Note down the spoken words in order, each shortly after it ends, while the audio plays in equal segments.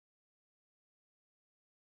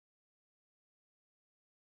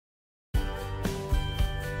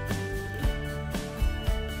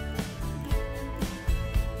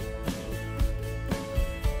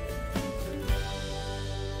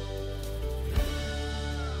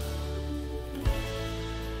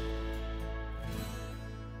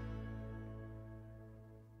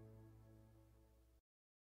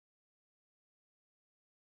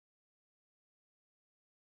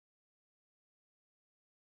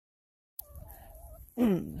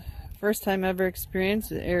First time ever experienced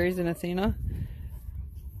with Aries and Athena.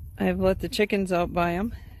 I've let the chickens out by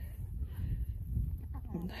them.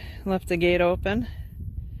 Left the gate open.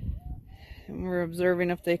 And we're observing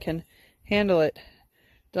if they can handle it.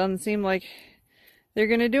 Doesn't seem like they're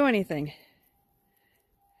going to do anything.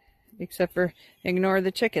 Except for ignore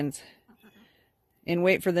the chickens. And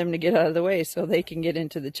wait for them to get out of the way so they can get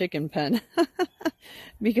into the chicken pen.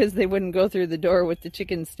 Because they wouldn't go through the door with the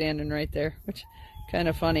chickens standing right there. Which kind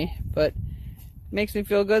of funny, but makes me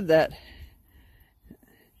feel good that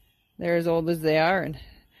they're as old as they are, and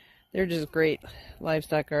they're just great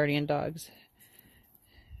livestock guardian dogs.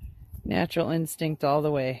 Natural instinct all the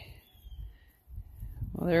way.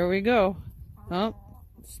 Well, there we go. Oh,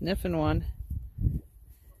 sniffing one.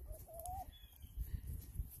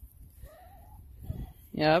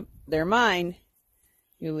 Yep, they're mine.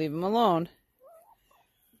 You leave them alone.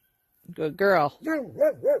 Good girl.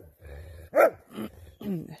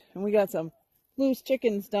 And we got some loose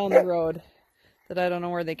chickens down the road that I don't know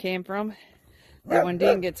where they came from. But when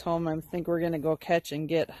Dean gets home, I think we're going to go catch and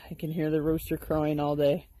get. I can hear the rooster crowing all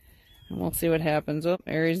day. And we'll see what happens. Oh,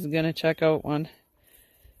 Aries is going to check out one.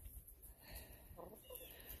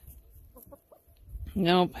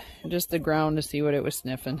 Nope, just the ground to see what it was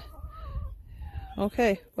sniffing.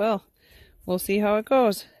 Okay, well, we'll see how it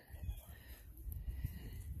goes.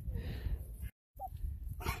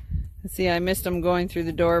 See, I missed them going through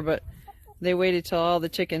the door, but they waited till all the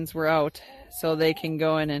chickens were out so they can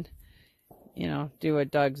go in and, you know, do what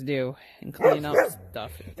dogs do and clean up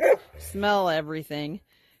stuff and smell everything.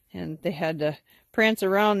 And they had to prance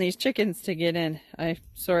around these chickens to get in.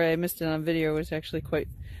 Sorry I missed it on video. It was actually quite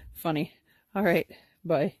funny. All right,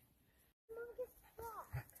 bye.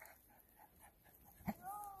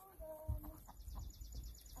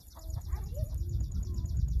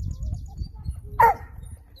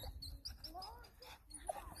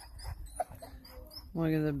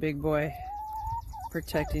 Look at the big boy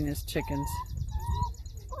protecting his chickens.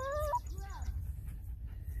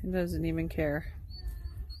 He doesn't even care.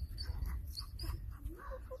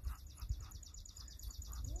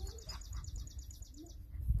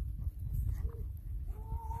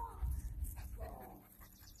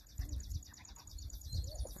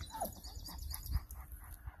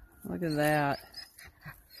 Look at that.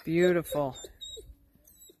 Beautiful.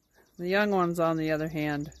 The young ones, on the other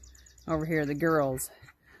hand, over here, the girls,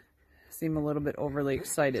 seem a little bit overly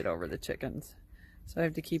excited over the chickens. So I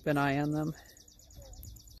have to keep an eye on them.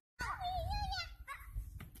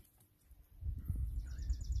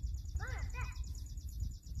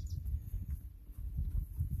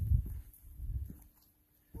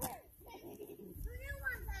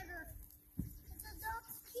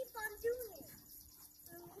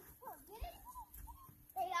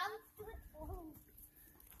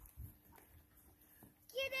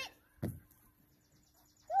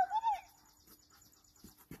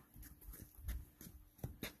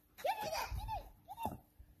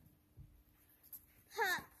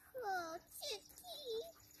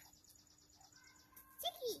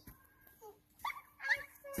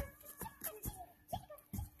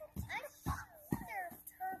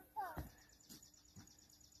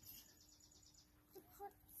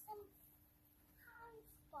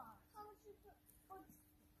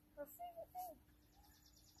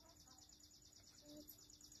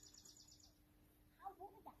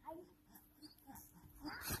 How old are